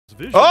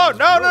Oh,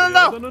 no, no,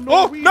 no, no.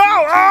 Oh, no.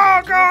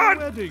 Oh,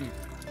 God.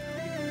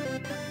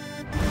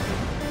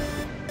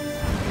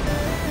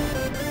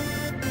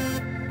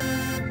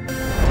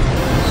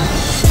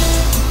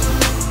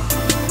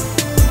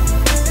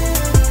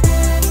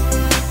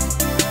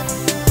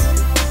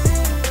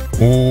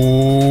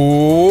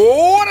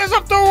 What is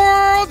up, the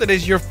world? It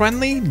is your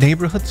friendly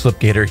neighborhood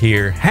Sl1pg8r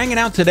here, hanging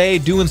out today,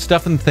 doing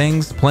stuff and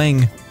things,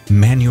 playing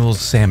Manuel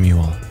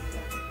Samuel.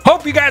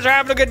 Hope you guys are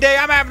having a good day.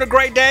 I'm having a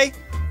great day.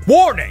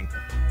 Warning,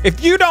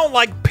 if you don't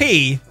like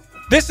pee,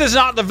 this is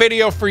not the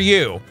video for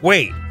you.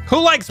 Wait,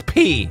 who likes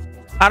pee?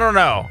 I don't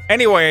know.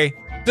 Anyway,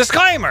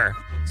 disclaimer.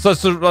 So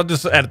I'll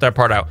just edit that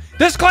part out.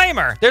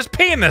 Disclaimer, there's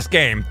pee in this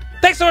game.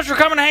 Thanks so much for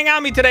coming to hang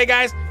out with me today,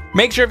 guys.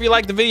 Make sure if you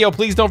like the video,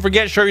 please don't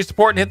forget to show your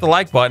support and hit the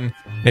like button.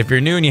 And if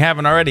you're new and you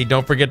haven't already,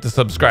 don't forget to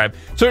subscribe.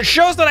 So it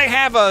shows that I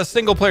have a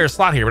single player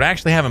slot here, but I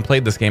actually haven't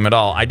played this game at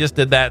all. I just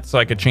did that so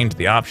I could change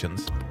the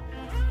options.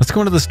 Let's go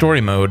into the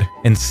story mode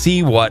and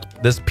see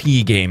what this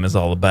P game is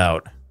all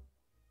about.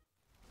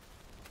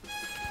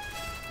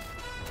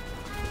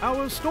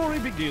 Our story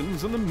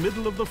begins in the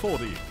middle of the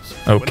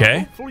 40s. Okay. When a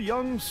hopeful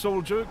young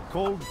soldier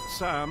called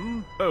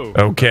Sam... Oh,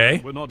 okay.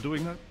 We're not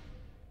doing that?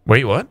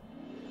 Wait, what?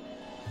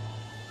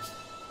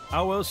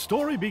 Our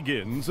story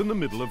begins in the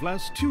middle of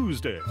last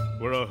Tuesday,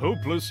 where a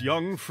hopeless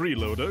young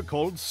freeloader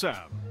called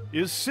Sam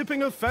is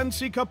sipping a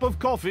fancy cup of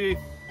coffee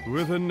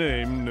with a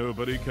name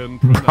nobody can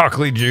pronounce.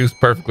 Broccoli juice,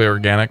 perfectly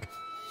organic.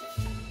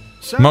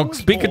 Sam was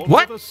speak it. born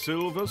What? with a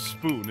silver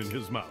spoon in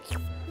his mouth.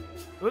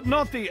 But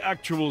not the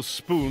actual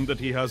spoon that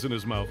he has in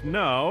his mouth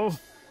now.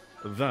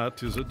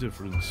 That is a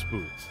different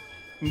spoon.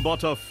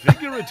 But a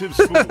figurative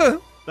spoon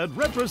that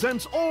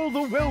represents all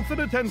the wealth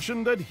and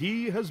attention that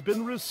he has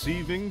been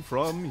receiving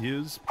from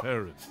his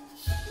parents.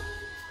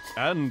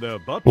 And their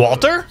butlers.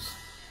 Walter?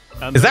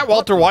 And Is their that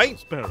Walter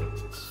White?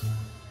 parents.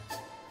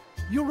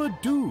 You're a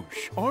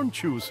douche,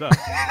 aren't you, Sam?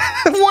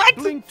 What?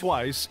 Blink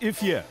twice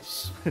if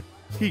yes.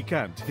 He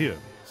can't hear me.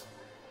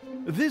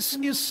 This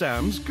is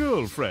Sam's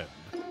girlfriend,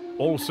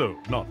 also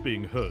not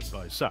being heard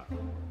by Sam.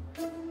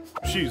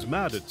 She's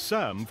mad at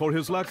Sam for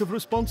his lack of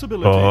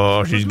responsibility.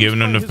 Oh, she's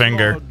giving him the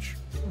finger.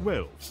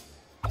 Wealth.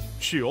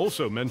 She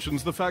also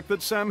mentions the fact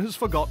that Sam has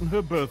forgotten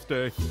her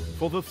birthday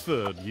for the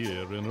 3rd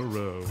year in a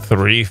row.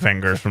 3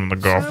 fingers from the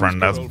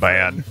girlfriend. Sam's That's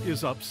bad. girlfriend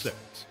is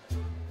upset.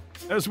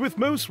 As with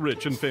most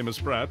rich and famous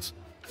brats,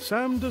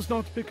 Sam does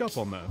not pick up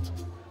on that.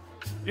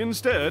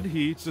 Instead,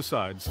 he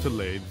decides to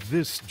lay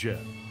this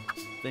gem.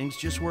 Things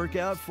just work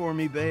out for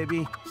me,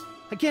 baby.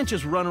 I can't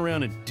just run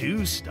around and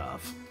do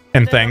stuff.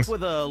 And End up things.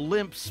 with a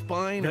limp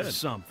spine or Then,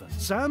 something.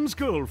 Sam's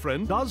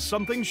girlfriend does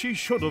something she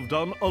should have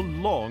done a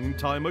long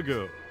time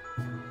ago.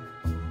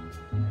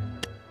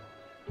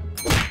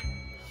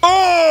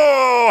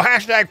 Oh!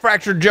 Hashtag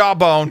fractured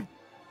jawbone.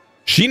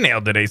 She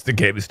nailed it, Ace the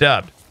Cave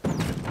stopped.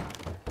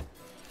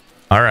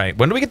 All right,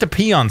 when do we get to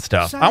pee on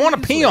stuff? I want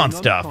to pee on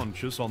stuff.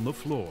 Unconscious on the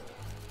floor.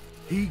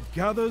 He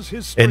gathers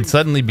his And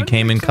suddenly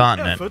became makes an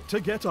incontinent. effort to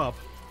get up.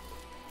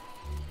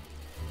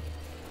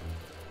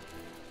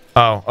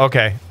 Oh,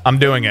 okay. I'm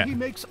doing it. He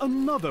makes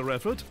another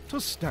effort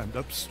to stand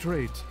up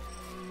straight.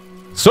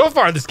 So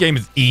far, this game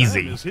is Sam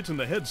easy. is hit in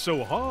the head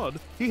so hard,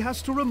 he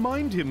has to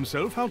remind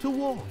himself how to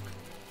walk.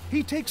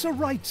 He takes a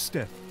right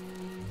step.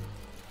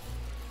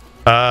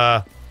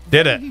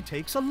 Did it. He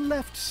takes a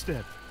left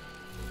step.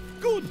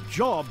 Good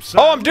job, Sam.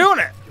 Oh, I'm doing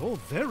it. You're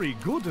very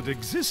good at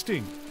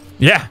existing.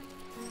 Yeah.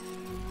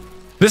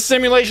 This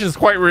simulation is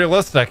quite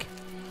realistic.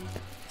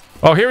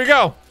 Oh, here we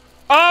go.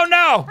 Oh,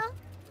 no.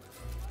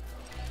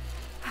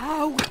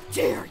 How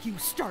dare you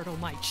startle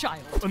my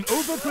child? An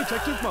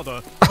overprotective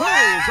mother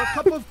hurls a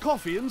cup of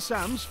coffee in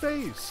Sam's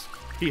face.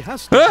 He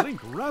has to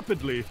blink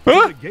rapidly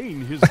to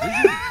regain his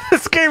vision.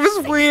 This game is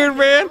weird,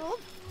 man.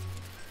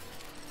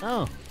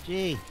 Oh,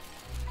 gee.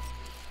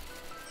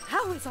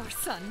 How is our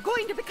son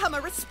going to become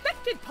a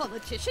respected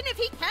politician if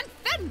he can't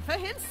fend for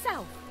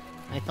himself?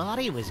 I thought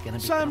he was gonna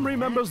be. Sam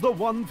remembers the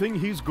one thing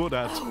he's good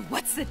at. Oh,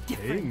 what's the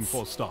Paying difference?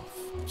 for stuff.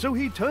 So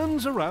he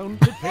turns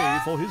around to pay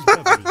for his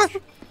beverage.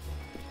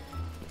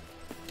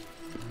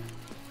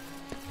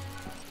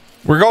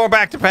 We're going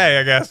back to pay,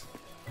 I guess.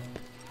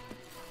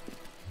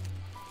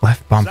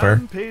 Left bumper.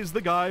 Sam pays the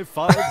guy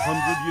 500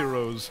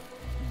 euros,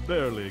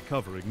 barely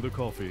covering the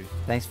coffee.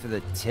 Thanks for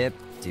the tip,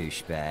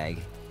 douchebag.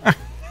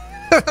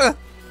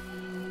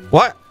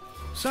 What?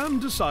 Sam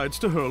decides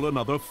to hurl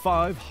another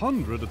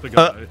 500 at the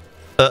guy.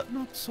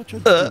 Not such a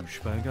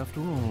douchebag after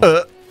all.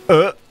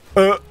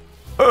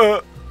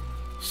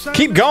 Sam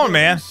Keep is going, throwing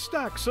man.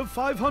 Stacks of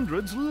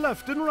 500s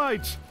left and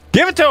right.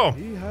 Give it to him.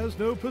 He has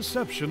no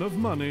perception of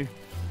money.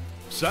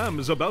 Sam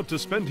is about to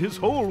spend his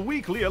whole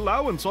weekly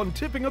allowance on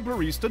tipping a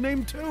barista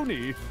named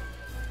Tony.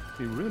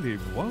 He really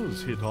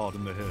was hit hard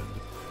in the head.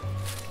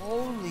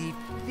 Holy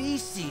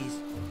feces.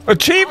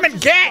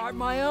 Achievement get. Start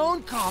my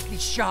own coffee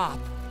shop.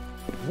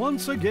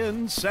 Once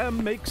again,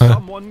 Sam makes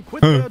someone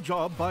quit their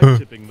job by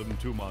tipping them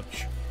too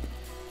much.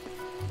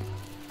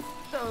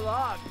 So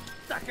long,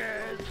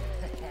 suckers.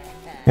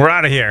 We're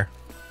out of here.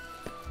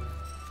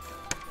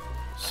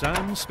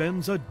 Sam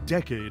spends a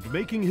decade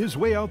making his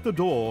way out the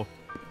door,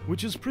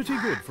 which is pretty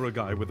good for a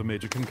guy with a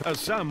major concussion. As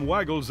Sam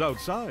waggles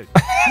outside,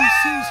 he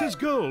sees his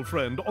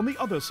girlfriend on the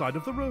other side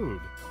of the road.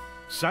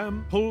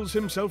 Sam pulls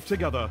himself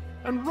together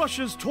and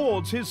rushes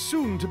towards his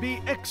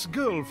soon-to-be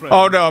ex-girlfriend.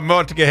 Oh no, I'm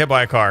about to get hit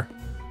by a car.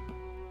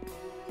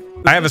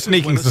 I have a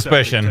sneaking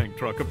suspicion. Tank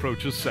truck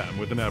approaches Sam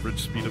with an average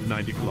speed of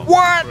 90 kilometers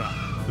What? per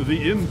hour.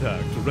 The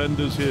impact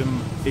renders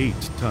him 8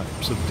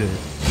 types of dead.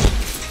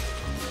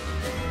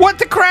 What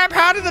the crap?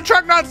 How did the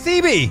truck not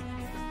see me?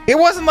 It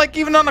wasn't like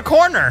even on the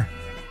corner.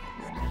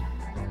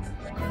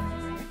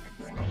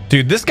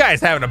 Dude, this guy's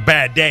having a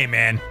bad day,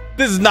 man.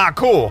 This is not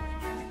cool.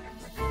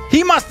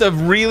 He must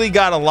have really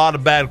got a lot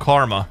of bad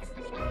karma.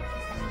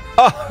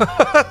 Oh.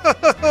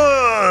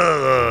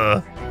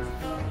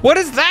 What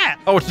is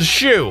that? Oh, it's a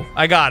shoe.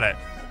 I got it.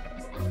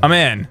 I'm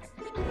in.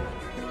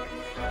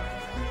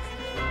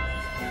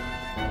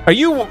 Are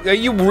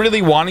you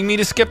really wanting me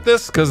to skip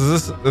this? Because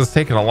this is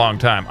taking a long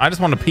time. I just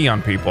want to pee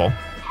on people.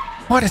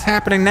 What is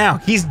happening now?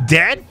 He's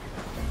dead?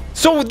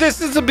 So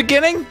this is the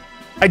beginning?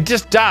 I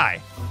just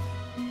die.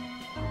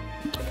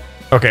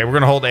 Okay, we're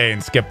gonna hold A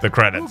and skip the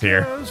credits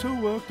here. Who cares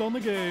who worked on the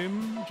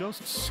game?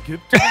 Just skip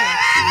to the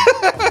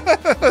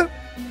action.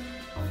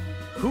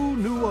 Who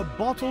knew a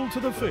bottle to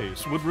the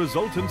face would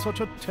result in such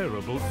a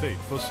terrible fate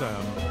for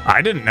Sam?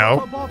 I didn't A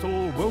know.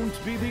 bottle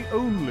won't be the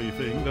only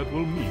thing that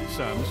will meet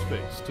Sam's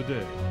face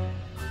today.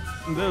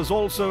 There's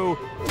also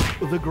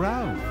the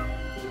ground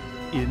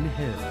in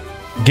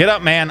hell. Get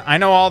up, man. I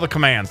know all the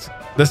commands.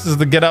 This is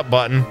the get up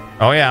button.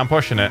 Oh yeah, I'm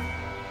pushing it.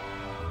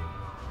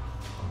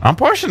 I'm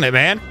pushing it,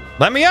 man.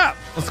 Let me up.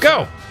 Let's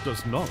go.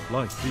 Does not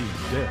like being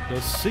dead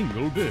a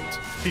single bit.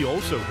 He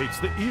also hates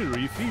the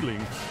eerie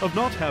feeling of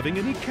not having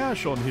any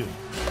cash on him.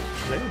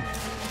 Then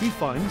he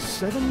finds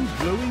 7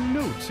 glowing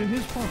notes in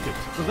his pocket.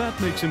 That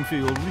makes him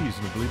feel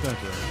reasonably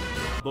better.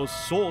 The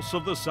source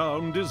of the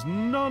sound is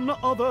none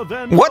other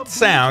than What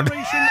sound?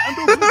 obliteration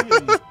and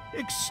oblivion,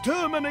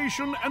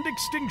 extermination and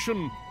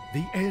extinction,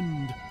 the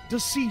end,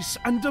 decease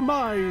and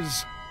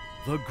demise,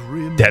 the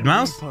grim Dead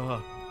mouse?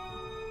 Reaper.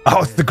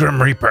 Oh, it's the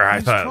Grim Reaper. I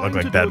He's thought it trying looked to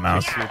like do a Dead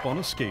Mouse. kickflip on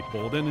a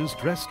skateboard and is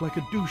dressed like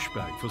a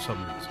douchebag for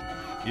some reason.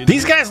 In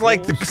These his guys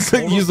like hoarse,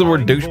 to use the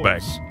word horrifying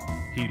douchebag. voice,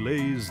 He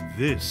lays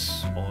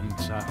this on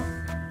tap.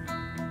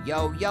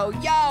 Yo, yo,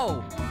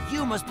 yo!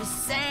 You must be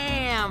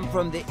Sam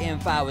from the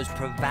info I was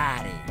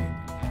provided.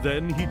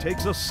 Then he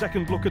takes a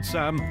second look at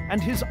Sam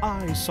and his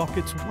eye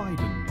sockets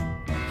widen.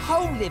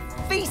 Holy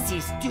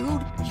feces,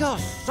 dude! Your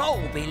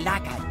soul be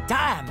like a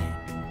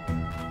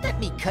diamond. Let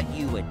me cut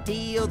you a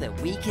deal that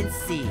we can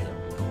seal.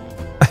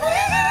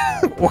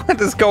 What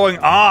is going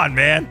on,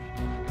 man?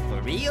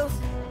 For reals?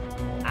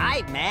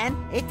 Aight, man.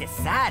 It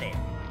decided.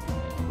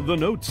 The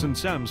notes in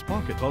Sam's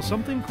pocket are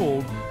something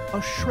called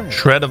a shred.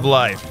 Shred of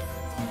life.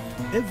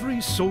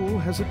 Every soul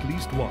has at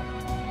least one,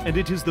 and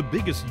it is the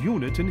biggest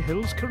unit in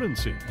Hell's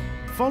currency,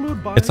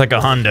 followed by... It's like a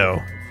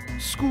hundo.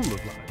 School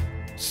of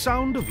life,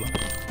 sound of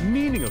life,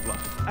 meaning of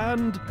life,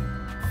 and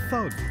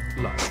thug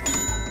life.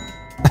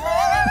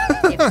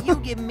 If you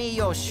give me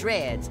your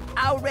shreds,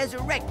 I'll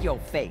resurrect your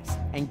face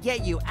and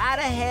get you out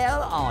of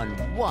hell on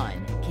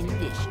one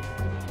condition.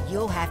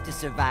 You'll have to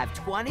survive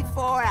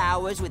 24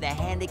 hours with a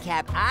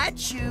handicap I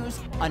choose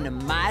under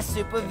my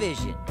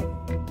supervision.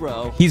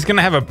 Bro. He's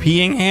gonna have a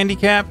peeing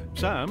handicap?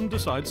 Sam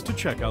decides to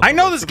check out... I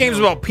know the this rest of game's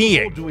Hell about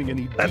peeing. before doing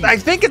any I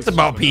think it's deeds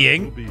about with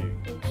supernatural peeing. beings.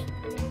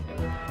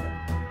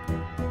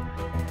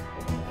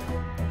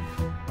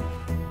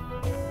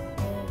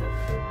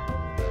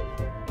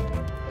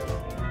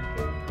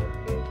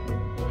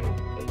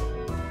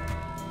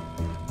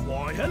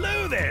 Why,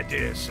 hello there,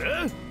 dear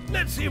sir.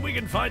 Let's see if we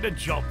can find a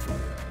job for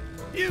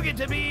you. You get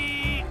to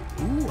be...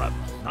 Ooh, a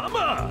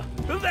plumber.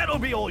 That'll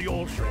be all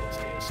your shreds,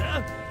 dear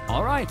sir.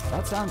 All right,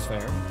 that sounds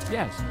fair.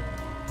 Yes.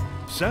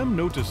 Sam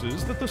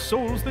notices that the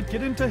souls that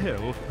get into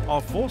hell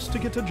are forced to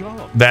get a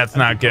job. That's and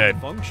not become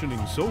good.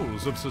 Functioning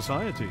souls of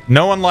society.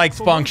 No one likes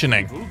For most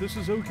functioning. people, this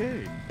is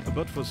okay,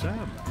 but for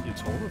Sam,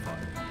 it's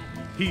horrifying.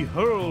 He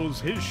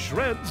hurls his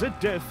shreds at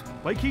death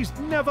like he's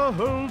never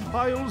hurled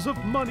piles of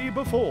money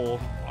before.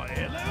 Why,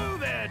 hello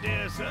there,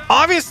 dear sir.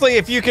 Obviously,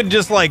 if you could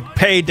just like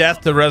pay death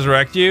to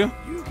resurrect you,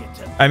 You get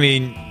to I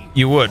mean,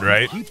 you would,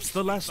 right? Keeps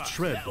the last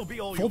shred That'll be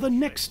all for your the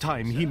next shreds,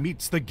 time he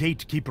meets the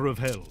gatekeeper of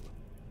hell.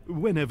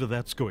 Whenever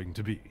that's going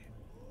to be.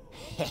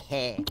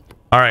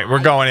 All right, we're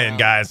going in,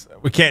 guys.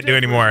 We can't do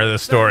any more of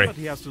this story. But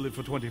he has to live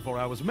for 24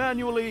 hours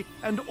manually,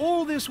 and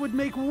all this would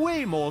make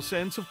way more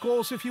sense, of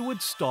course, if you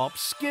would stop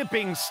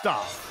skipping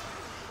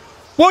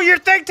stuff. Well, your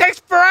thing takes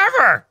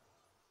forever.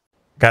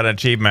 Got an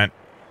achievement.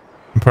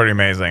 Pretty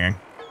amazing.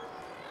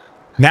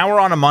 Now we're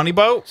on a money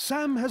boat.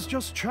 Sam has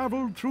just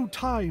traveled through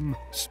time,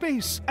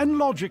 space, and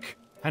logic,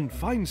 and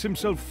finds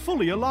himself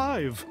fully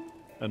alive.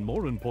 And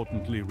more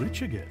importantly,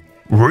 rich again.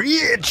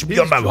 Rich.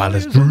 His joy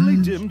is only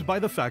dimmed by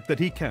the fact that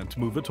he can't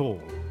move at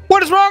all.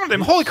 What is wrong with him?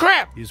 Holy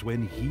crap. Is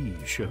when he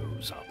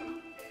shows up.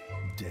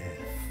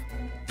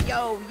 Death.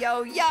 Yo,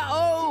 yo, yo!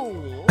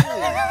 Oh,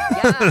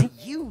 yeah,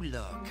 you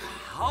look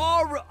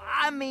horrible.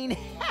 I mean,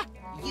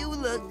 You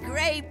look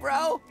great,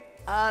 bro.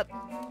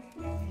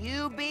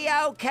 You be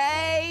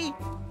okay?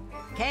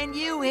 Can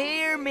you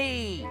hear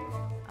me?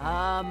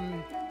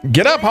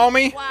 Get up, blink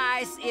homie.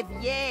 Twice if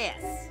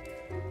yes.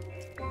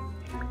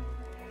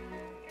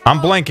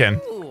 I'm blinking.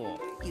 Cool.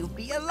 You'll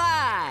be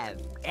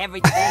alive.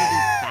 Everything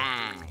be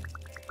fine.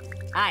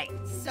 Alright,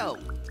 so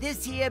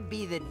this here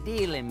be the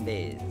dealing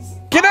biz.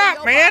 Get All up,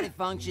 your man. body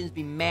functions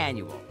be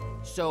manual,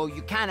 so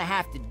you kind of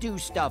have to do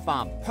stuff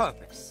on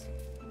purpose.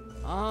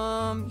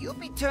 You'll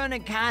be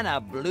turning kind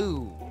of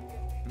blue.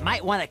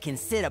 Might want to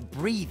consider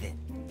breathing.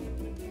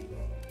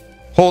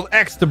 Hold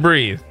X to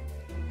breathe.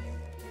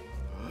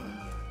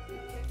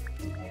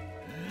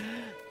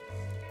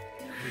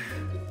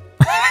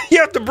 You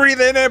have to breathe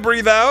in and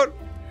breathe out.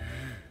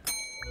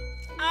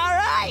 All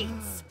right,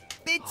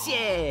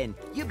 bitchin'.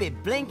 You be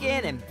blinking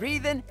and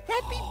breathing.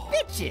 That be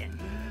bitchin'.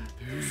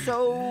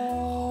 So,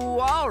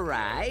 all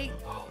right.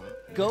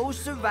 Go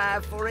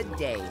survive for a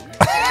day. And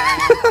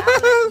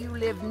I'll let you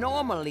live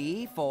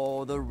normally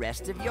for the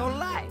rest of your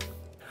life.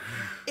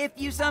 If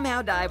you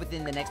somehow die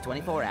within the next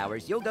 24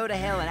 hours, you'll go to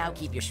hell and I'll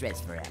keep your shreds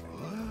forever.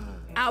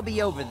 I'll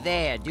be over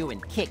there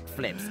doing kick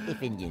flips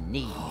if you need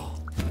me.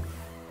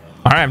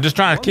 All right, I'm just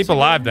trying to keep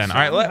alive then. All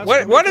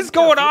right, what is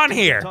going on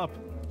here?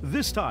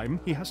 This time,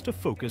 he has to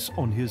focus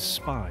on his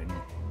spine.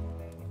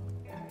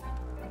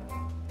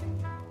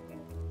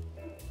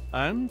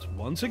 And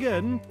once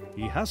again,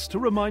 he has to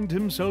remind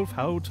himself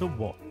how to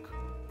walk.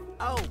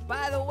 Oh,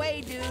 by the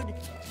way, dude,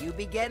 you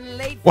be getting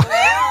late for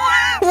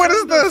What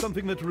is There's this?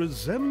 something that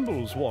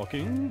resembles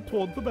walking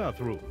toward the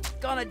bathroom.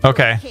 Gonna do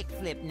Okay. a kick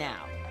flip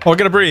now. Oh,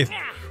 gotta breathe.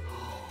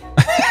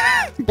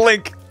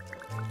 Blink.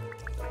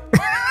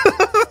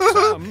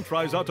 Sam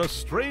tries out a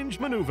strange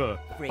maneuver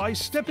Great. by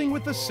stepping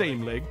with the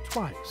same leg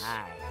twice.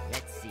 Alright,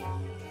 let's see.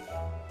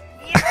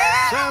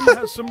 Sam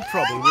has some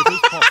trouble with his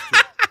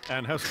posture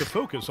and has to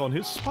focus on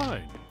his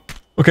spine.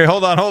 Okay,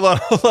 hold on.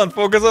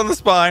 Focus on the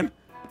spine.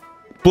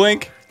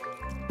 Blink.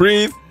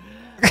 Breathe.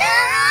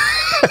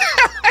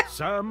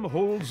 Sam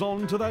holds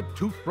on to that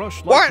toothbrush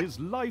like What? his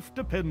life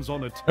depends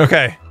on it.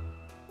 Okay.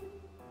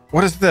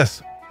 What is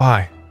this?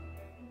 Why?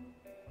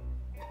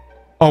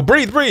 Oh,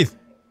 breathe. Blink.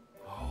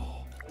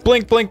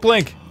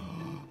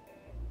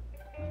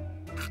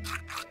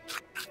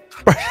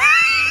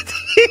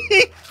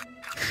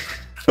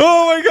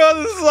 Oh my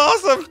god, this is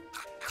awesome.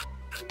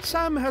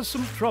 Sam has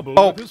some trouble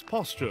Oh. with his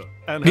posture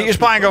and Get has your to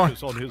spine going.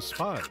 focus on his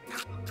spine.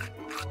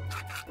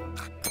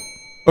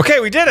 Okay,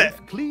 we did it.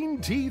 Clean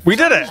teeth. We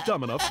did Sam it. is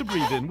dumb enough to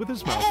breathe in with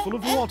his mouth full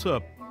of water.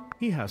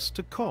 He has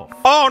to cough.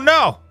 Oh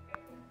no.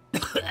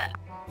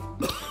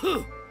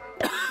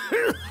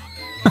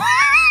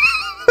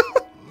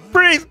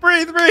 Breathe.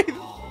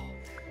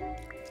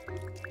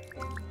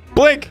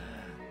 Blink.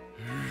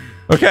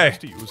 Okay.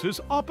 To use his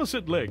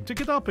opposite leg to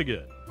get up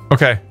again.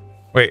 Okay.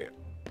 Wait.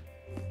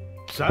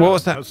 Sam What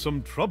was that? has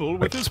some trouble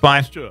with his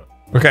spine. posture.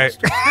 Okay. Has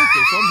to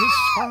focus on his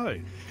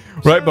spine.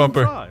 Right Sam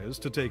bumper. tries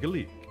to take a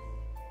leak.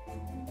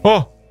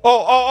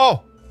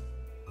 Oh.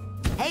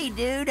 Hey,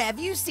 dude, have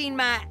you seen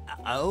my...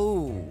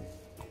 Oh,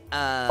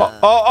 No.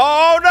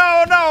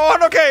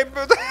 Okay.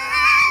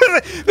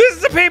 This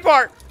is the P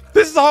part.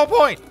 This is the whole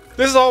point.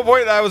 This is the whole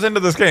point that I was into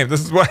this game.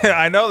 This is why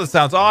I know this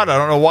sounds odd. I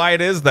don't know why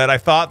it is that I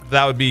thought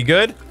that would be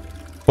good,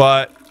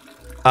 but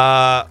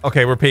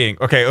okay, we're peeing.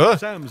 Okay.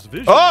 Sam's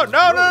vision Oh, is no.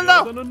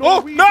 blurrier than a Oh,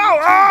 Norwegian no.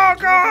 Oh, church at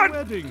a God.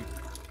 wedding.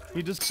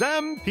 He just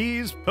Sam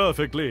pees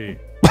perfectly.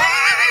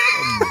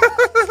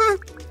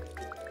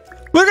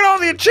 Look at all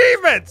the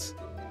achievements.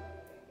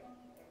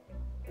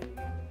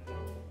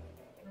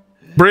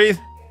 Breathe.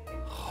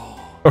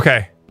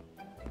 Okay.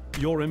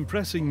 You're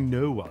impressing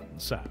no one,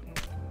 Sam.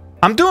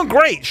 I'm doing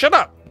great. Shut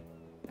up.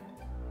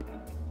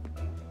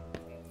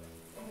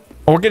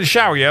 Oh, we'll get a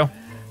shower, yo.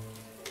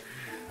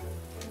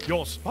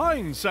 Your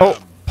spine, Sam. Oh,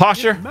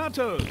 posture. It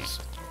matters.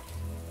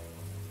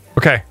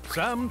 Okay.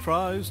 Sam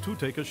tries to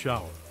take a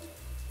shower.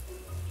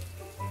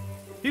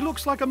 He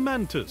looks like a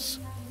mantis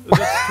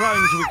that's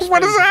trying to explain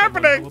What is to someone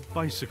happening? how a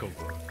bicycle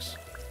works.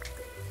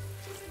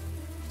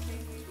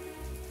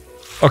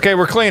 Okay,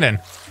 we're cleaning.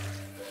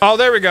 Oh,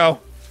 there we go.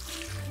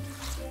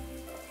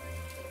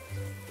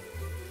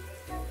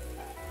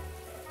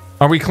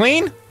 Are we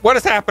clean? What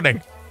is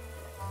happening?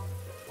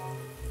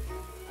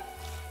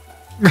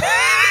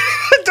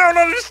 I don't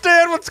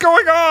understand what's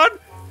going on.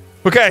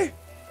 Okay.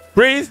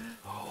 Breathe.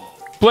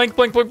 Blink.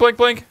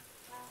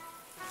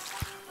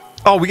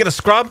 Oh, we get a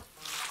scrub?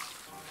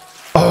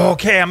 Oh,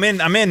 okay, I'm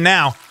in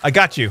now. I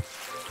got you.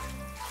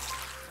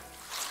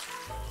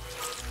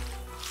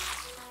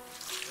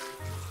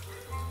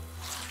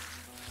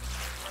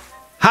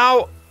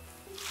 How?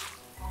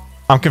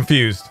 I'm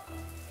confused.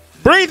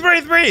 Breathe.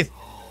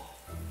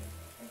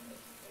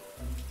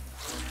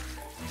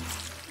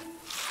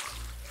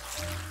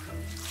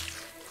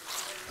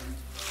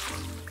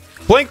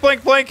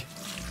 Blink.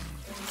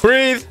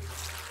 Breathe.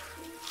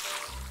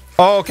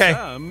 Oh, okay.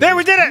 Sam There,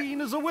 we is did it.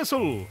 clean as a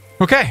whistle.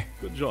 Okay.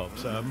 Good job,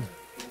 Sam.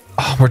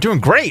 Oh, we're doing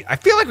great. I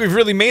feel like we've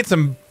really made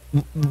some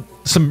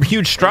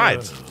huge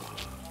strides.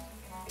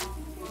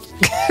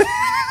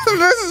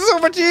 This is so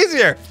much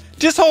easier.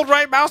 Just hold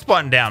right mouse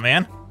button down,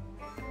 man.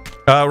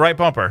 Right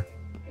bumper.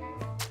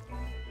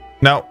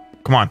 No,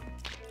 come on.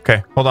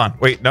 Okay, hold on.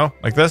 Wait, no,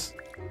 like this.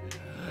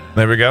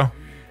 There we go.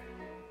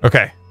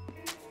 Okay.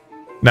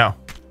 No.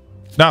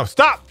 No,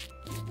 stop.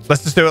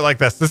 Let's just do it like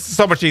this. This is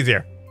so much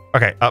easier.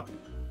 Okay, up.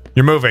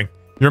 You're moving.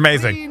 You're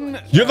amazing.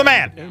 You're the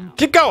man.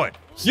 Keep going.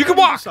 You can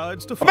walk.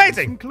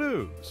 Amazing.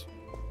 Clues.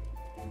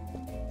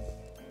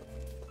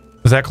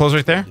 Is that close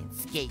right there?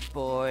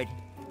 Skateboard.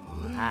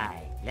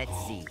 Hi, let's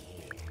see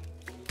here.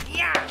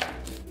 Yeah.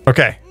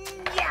 Okay.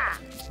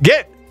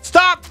 Yeah.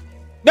 Stop.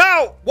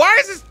 No. Why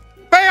is this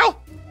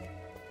fail?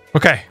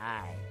 Okay.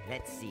 Hi,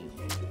 let's see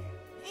here.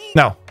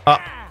 No.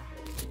 Up.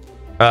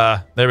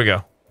 There we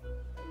go.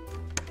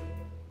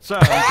 Sam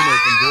can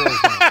open doors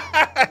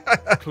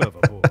now. Clever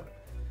boy.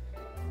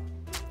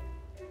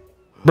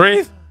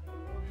 Breathe.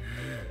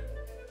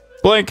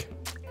 Blink.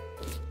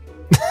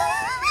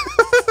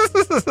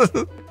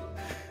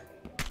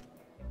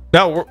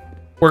 No,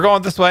 we're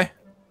going this way.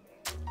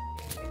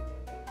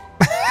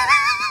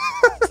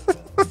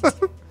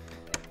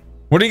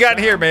 What do you got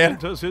here, man?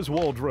 Enters his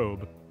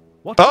wardrobe.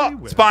 What Oh, do you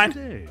wear it's fine.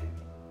 today?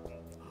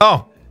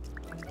 Oh.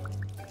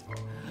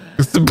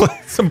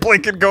 Some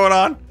blinking going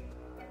on.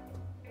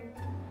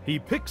 He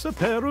picks a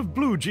pair of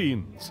blue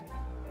jeans.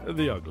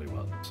 The ugly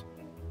ones.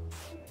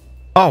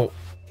 Oh.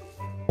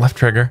 Left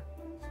trigger.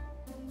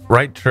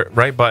 Right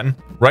button.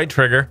 Right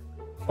trigger.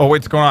 Oh, wait,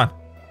 what's going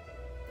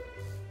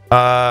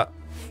on?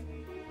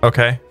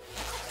 Okay.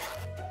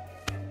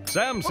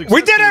 Sam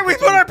We did it! We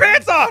put our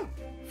pants on!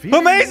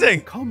 Feeling Amazing!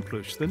 more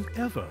accomplished than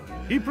ever.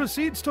 He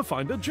proceeds to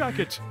find a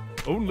jacket.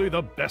 Only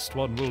the best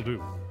one will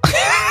do.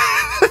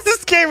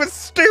 This game is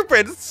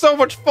stupid. It's so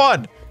much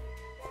fun.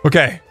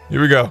 Okay,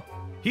 here we go.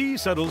 He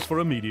settles for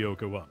a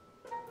mediocre one.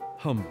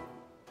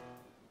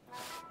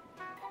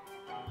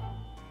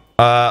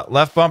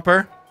 Left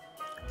bumper.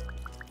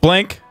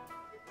 Blink.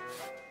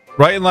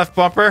 Right and left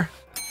bumper.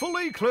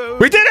 Fully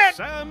clothed. We did it!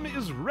 Sam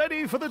is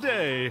ready for the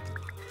day.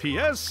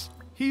 P.S.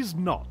 He's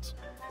not.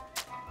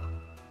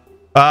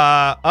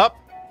 Up.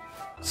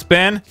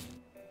 Spin.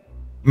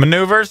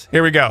 Maneuvers.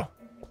 Here we go.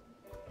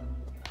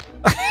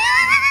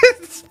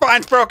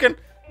 Spine's broken.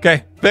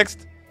 Okay,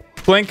 fixed.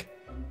 Blink.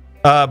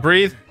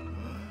 Breathe.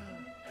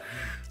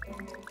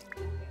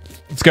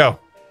 Let's go.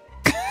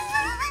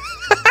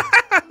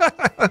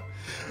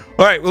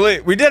 All right,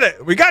 we did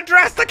it. We got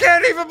dressed. I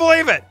can't even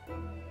believe it.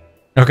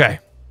 Okay.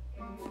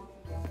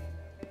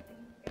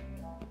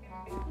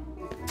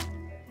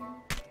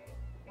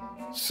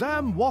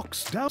 Sam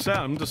walks down.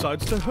 Sam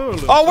decides to hurl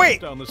himself Oh,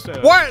 wait. down the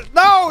stairs. What?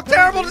 No,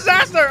 terrible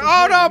disaster.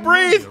 Oh, no,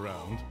 breathe.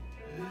 Around.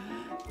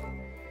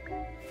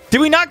 Did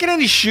we not get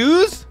any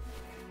shoes?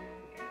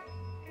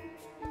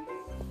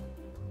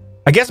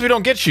 I guess we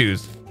don't get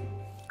shoes.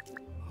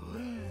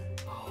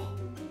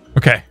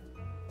 Okay.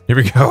 Here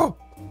we go.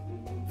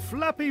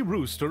 Flappy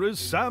Rooster is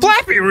Sam.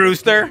 Flappy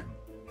Rooster.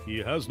 He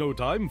has no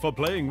time for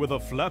playing with a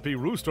Flappy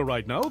Rooster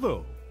right now,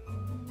 though.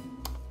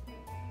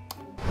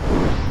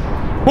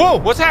 Whoa,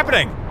 what's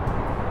happening?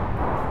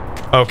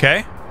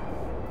 Okay.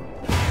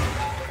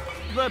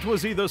 That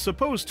was either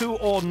supposed to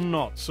or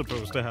not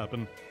supposed to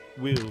happen.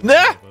 We'll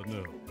Nah. never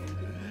know.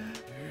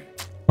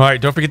 All right,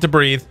 don't forget to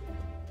breathe.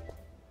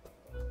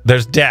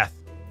 There's death.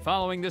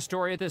 Following this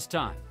story at this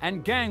time,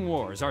 and gang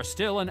wars are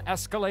still an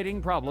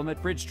escalating problem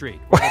at Bridge Street.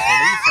 Where the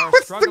police are What's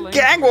the struggling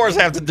gang wars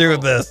have to do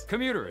with this?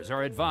 Commuters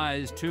are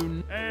advised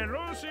to... Hey,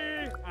 Lucy,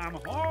 I'm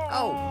home.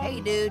 Oh,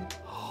 hey, dude.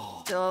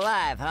 Still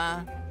alive,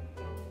 huh?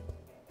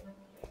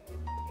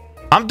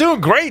 I'm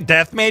doing great,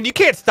 Death Man. You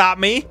can't stop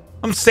me.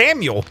 I'm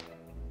Samuel.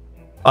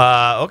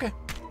 Okay.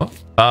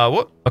 Oh,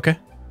 what? Okay.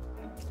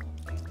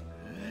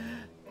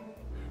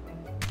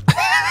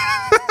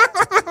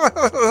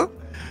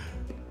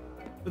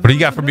 What do you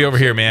got for me over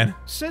here, man?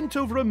 Sent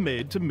over a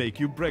maid to make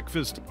you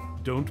breakfast.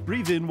 Don't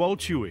breathe in while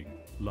chewing.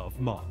 Love,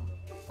 Mom.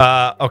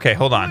 Okay,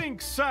 hold on.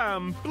 Blink,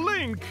 Sam,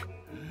 blink.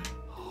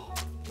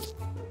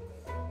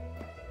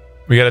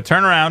 We gotta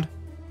turn around.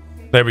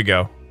 There we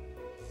go.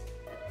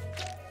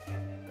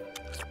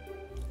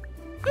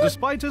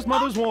 Despite his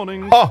mother's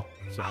warnings, Oh!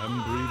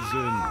 Sam breathes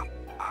in.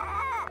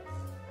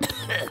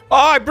 Oh,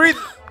 I breathe.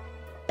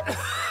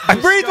 I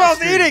breathe while I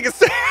was eating.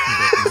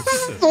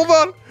 Hold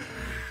on.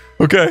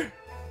 Okay.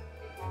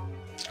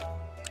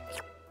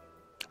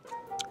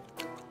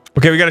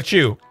 Okay, we gotta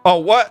chew. Oh,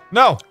 what?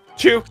 No.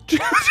 Chew. Chew.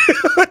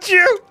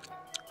 Chew.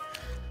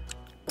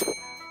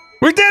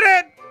 We did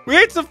it. We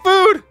ate some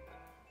food.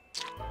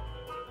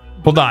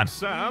 Hold on.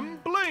 Sam,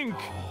 blink.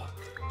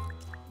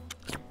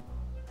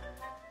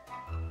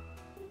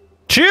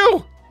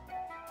 Chew.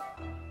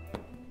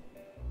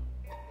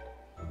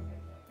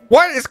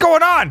 What is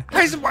going on?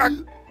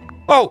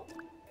 Oh.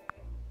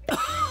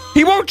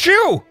 He won't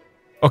chew.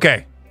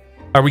 Okay.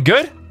 Are we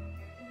good?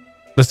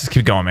 Let's just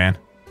keep going, man.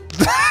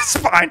 It's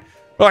fine.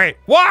 Okay.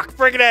 Walk,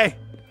 friggin' A.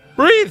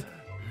 Breathe.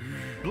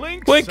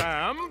 Blink, Blink.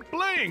 Sam,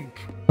 blink.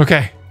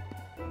 Okay.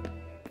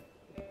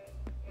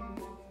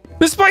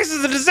 This place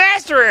is a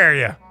disaster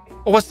area.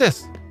 Oh, what's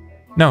this?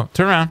 No,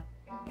 turn around.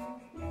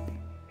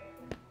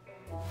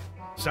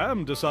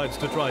 Sam decides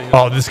to try his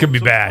Oh, this could be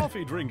some bad.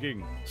 coffee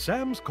drinking.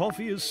 Sam's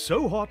coffee is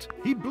so hot,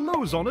 he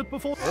blows on it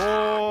before...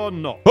 Or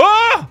not.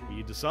 Ah!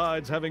 He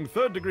decides having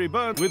third-degree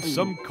burn with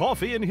some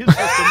coffee in his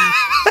system.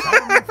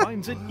 Sam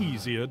finds it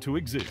easier to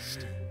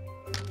exist.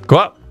 Go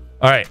up.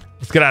 All right,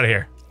 let's get out of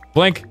here.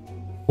 Blink.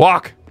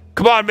 Walk.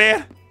 Come on,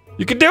 man.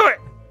 You can do it.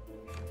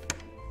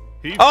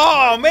 He Oh,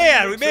 finally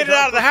man, we makes made it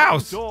out of the front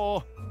house.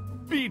 door,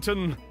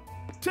 beaten,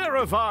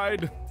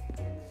 terrified,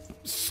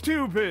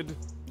 stupid.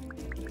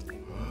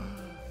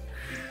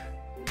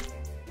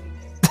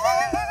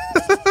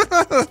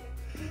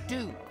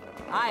 Dude,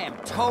 I am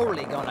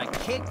totally gonna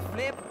kick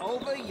flip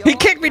over your... He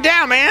kicked me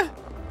down, man.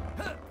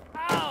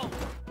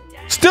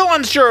 Still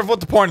unsure of what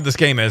the point of this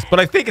game is, but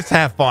I think it's to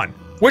have fun,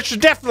 which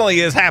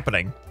definitely is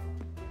happening.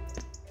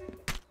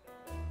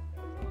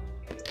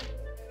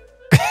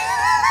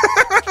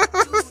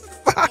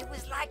 It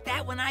was like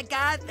that when I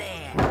got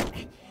there.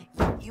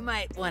 You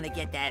might want to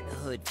get that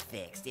hood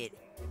fixed. It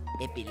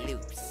be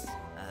loose.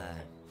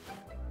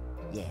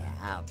 Yeah,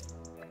 I'll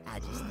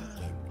just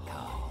get in the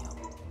car.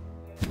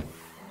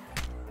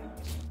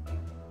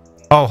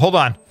 Oh, hold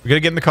on. We gotta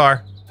get in the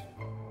car.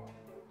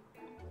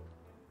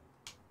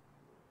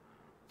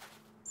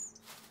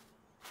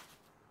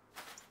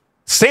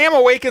 Sam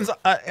awakens,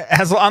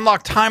 has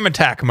unlocked time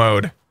attack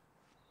mode.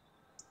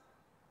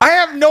 I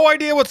have no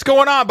idea what's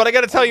going on, but I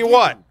gotta tell you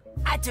what.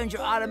 I turned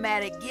your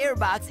automatic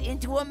gearbox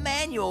into a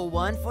manual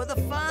one for the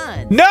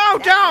fun. No,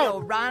 That's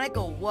don't! ironic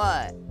or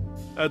what?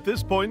 At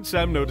this point,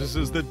 Sam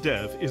notices that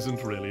Dev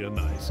isn't really a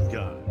nice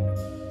guy.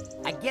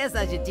 I guess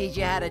I should teach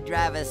you how to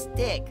drive a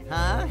stick,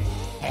 huh?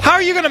 How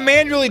are you gonna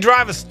manually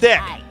drive a stick?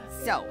 Right,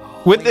 so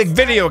With when the you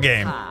video start the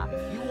game. car,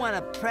 you want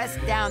to press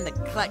down the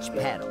clutch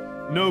pedal.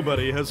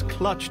 Nobody has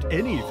clutched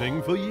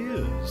anything for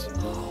years.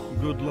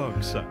 Good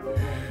luck, Sam.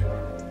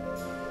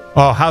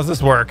 Oh, how's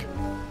this work?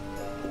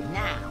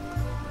 Now,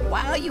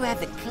 while you have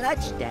the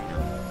clutch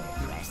down,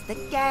 press the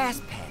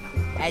gas pedal.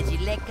 As you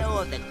let go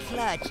of the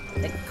clutch,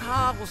 the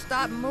car will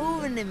start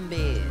moving in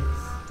biz.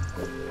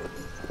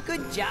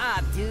 Good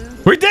job,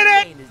 dude. We did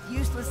it! Ain't as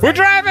useless We're as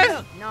you driving!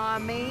 look, know what I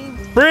mean?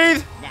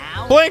 Breathe.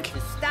 Now, Blink. to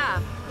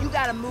stop, you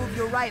gotta move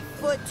your right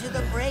foot to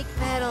the brake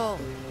pedal.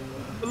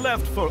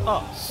 Left for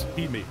us,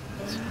 he means.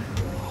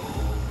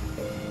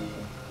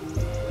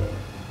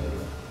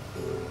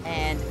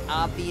 And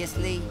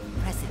obviously,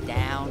 press it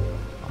down.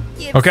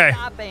 Give Okay.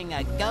 stopping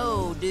a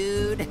go,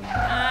 dude.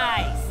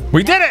 Nice.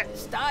 We did it!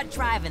 Start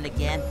driving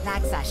again,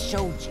 like I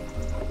showed you.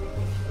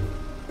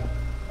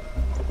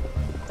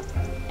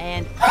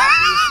 And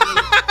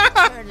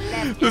obviously, turn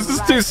left This and is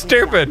right too with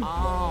stupid. your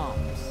arms.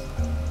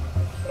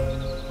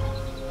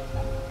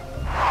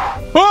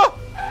 Oh!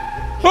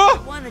 If you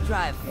Oh! want to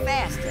drive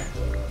faster,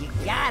 you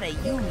gotta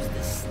use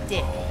the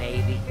stick,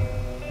 baby.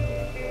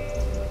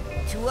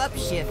 To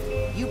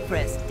upshift, you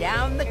press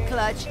down the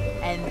clutch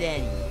and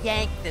then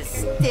yank the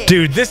stick.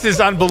 Dude, this is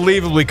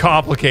unbelievably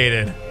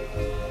complicated.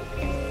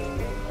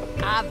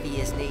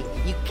 Obviously,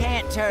 you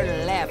can't turn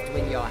left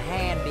with your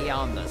hand be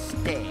on the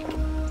stick.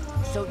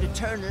 So to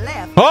turn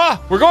left, Oh,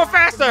 we're going you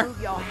have to faster.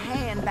 move your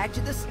hand back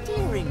to the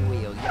steering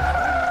wheel.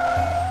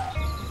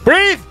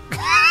 Breathe.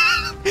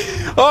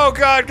 Oh,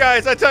 God,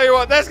 guys, I tell you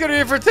what, that's going to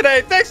be it for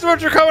today. Thanks so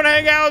much for coming to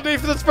hang out with me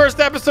for this first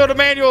episode of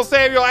Manuel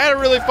Samuel. I had a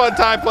really fun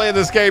time playing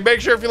this game. Make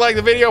sure if you like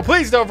the video,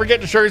 please don't forget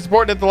to show your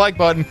support and hit the like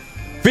button.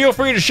 Feel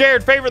free to share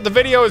and favorite the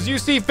video as you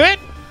see fit.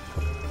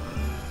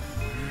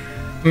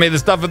 May the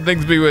stuff and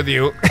things be with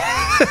you.